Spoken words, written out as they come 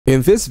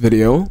In this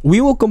video,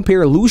 we will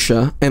compare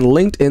Lusha and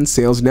LinkedIn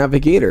Sales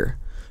Navigator.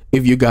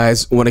 If you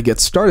guys want to get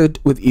started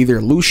with either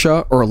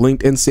Lusha or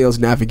LinkedIn Sales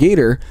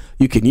Navigator,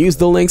 you can use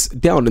the links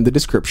down in the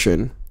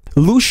description.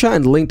 Lusha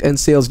and LinkedIn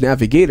Sales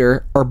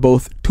Navigator are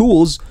both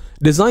tools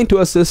designed to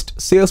assist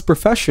sales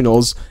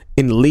professionals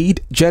in lead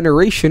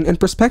generation and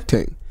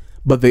prospecting,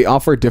 but they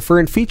offer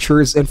different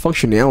features and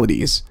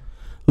functionalities.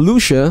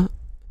 Lusha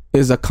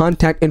is a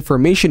contact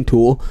information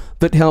tool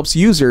that helps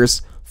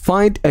users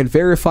find and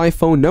verify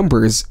phone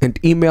numbers and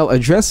email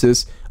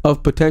addresses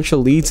of potential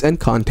leads and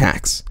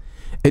contacts.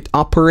 It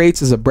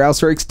operates as a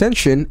browser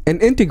extension and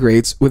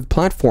integrates with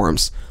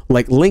platforms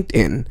like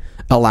LinkedIn,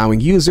 allowing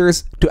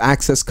users to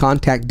access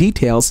contact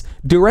details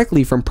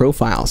directly from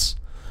profiles.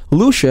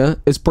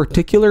 Lusha is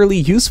particularly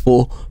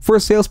useful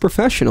for sales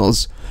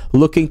professionals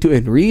looking to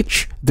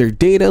enrich their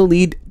data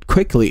lead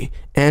quickly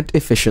and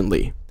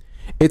efficiently.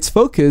 Its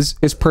focus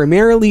is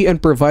primarily on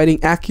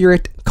providing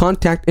accurate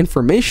contact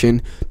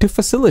information to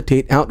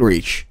facilitate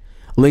outreach.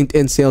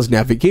 LinkedIn Sales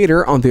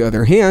Navigator, on the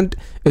other hand,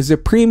 is a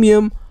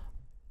premium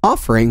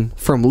offering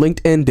from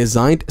LinkedIn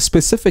designed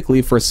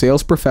specifically for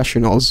sales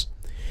professionals.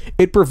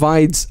 It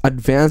provides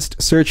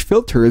advanced search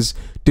filters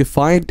to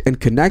find and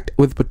connect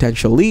with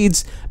potential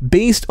leads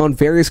based on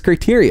various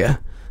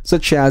criteria,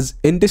 such as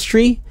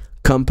industry,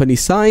 company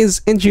size,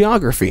 and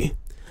geography.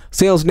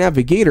 Sales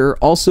Navigator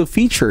also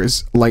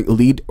features like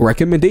lead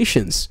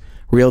recommendations,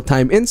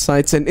 real-time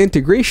insights, and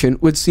integration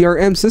with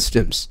CRM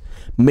systems,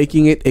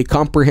 making it a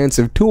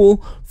comprehensive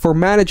tool for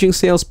managing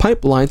sales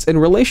pipelines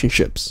and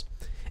relationships.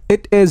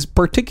 It is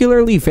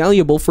particularly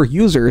valuable for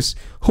users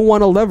who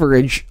want to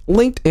leverage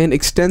LinkedIn's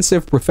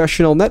extensive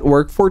professional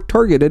network for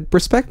targeted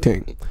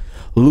prospecting.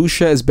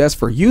 Lusha is best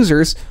for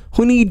users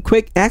who need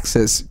quick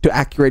access to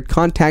accurate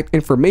contact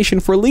information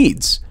for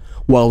leads,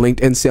 while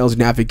LinkedIn Sales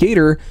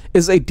Navigator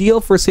is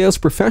ideal for sales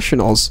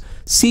professionals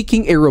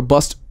seeking a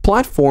robust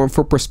platform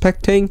for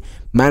prospecting,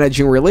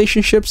 managing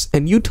relationships,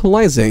 and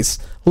utilizing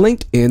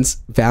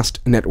LinkedIn's vast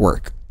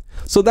network.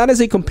 So that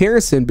is a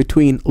comparison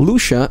between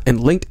Lusha and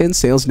LinkedIn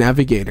Sales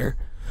Navigator.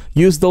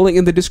 Use the link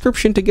in the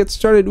description to get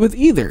started with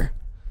either.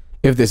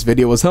 If this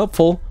video was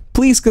helpful,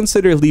 please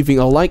consider leaving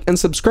a like and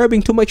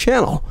subscribing to my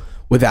channel.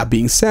 With that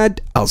being said,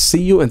 I'll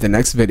see you in the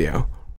next video.